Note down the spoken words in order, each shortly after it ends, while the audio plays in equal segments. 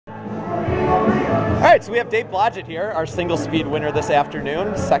right, so we have Dave Blodgett here, our single speed winner this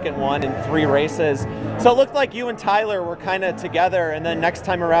afternoon, second one in 3 races. So it looked like you and Tyler were kind of together, and then next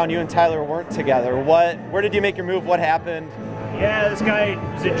time around you and Tyler weren't together. Where did you make your move? What happened? Yeah, this guy,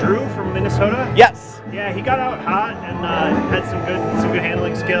 was it Drew from Minnesota? Yes. Yeah, he got out hot and had some good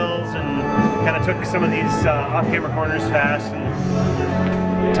handling skills and kind of took some of these off-camera corners fast.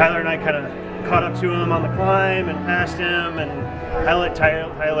 And Tyler and I kind of caught up to him on the climb and passed him, and I let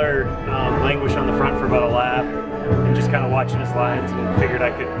Tyler languish on the front for about a lap and just kind of watching his lines, and figured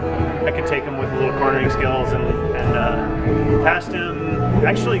I could take him with a little cornering skills and passed him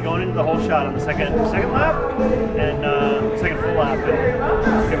actually going into the whole shot on the second lap and second full lap,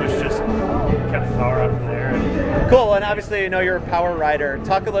 and it was just kept the power up from there. Cool, and obviously you know you're a power rider.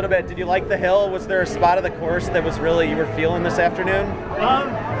 Talk a little bit, did you like the hill? Was there a spot of the course that was really you were feeling this afternoon?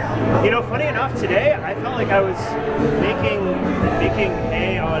 You know, funny enough, today I felt like I was making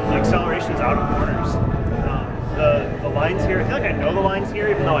hay on accelerations out of corners. The lines here, I feel like I know the lines here,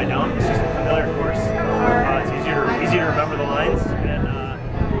 even though I don't. It's just a familiar course. It's easier to remember the lines, and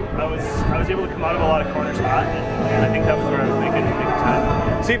I was able to come out of a lot of corners hot, and I think that was where I was making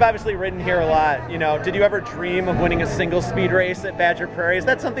time. So you've obviously ridden here a lot. You know, did you ever dream of winning a single speed race at Badger Prairie? Is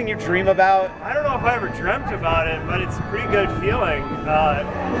that something you dream about? I don't know if I ever dreamt about it, but it's a pretty good feeling.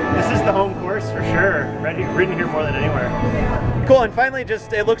 This is the home course for sure. Ridden here more than anywhere. Cool, and finally,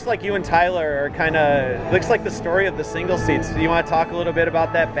 it looks like you and Tyler are looks like the story of the single seats. Do you want to talk a little bit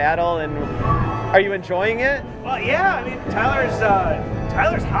about that battle, and are you enjoying it? Well, yeah, I mean,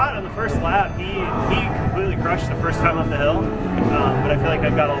 Tyler's hot on the first lap. He completely crushed the first time up the hill, but I feel like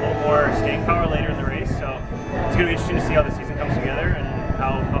I've got a little more staying power later in the race, so it's going to be interesting to see how the season comes together and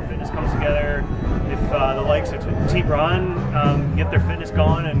how fitness comes together. If the likes of T. Braun get their fitness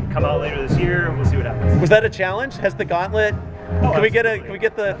going and come out later this year, we'll see what happens. Was that a challenge? Has the gauntlet? Oh, can we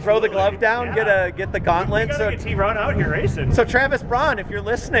get the throw the glove down? Yeah. Get the gauntlet. We gotta get T. Braun out here racing. So Travis Braun, if you're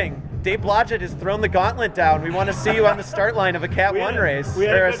listening, Dave Blodgett has thrown the gauntlet down. We want to see you on the start line of a Cat 1 race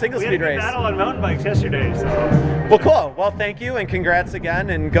or a single speed race. We had a battle on mountain bikes yesterday. So. Well, cool. Well, thank you and congrats again,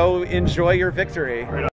 and go enjoy your victory. Right on.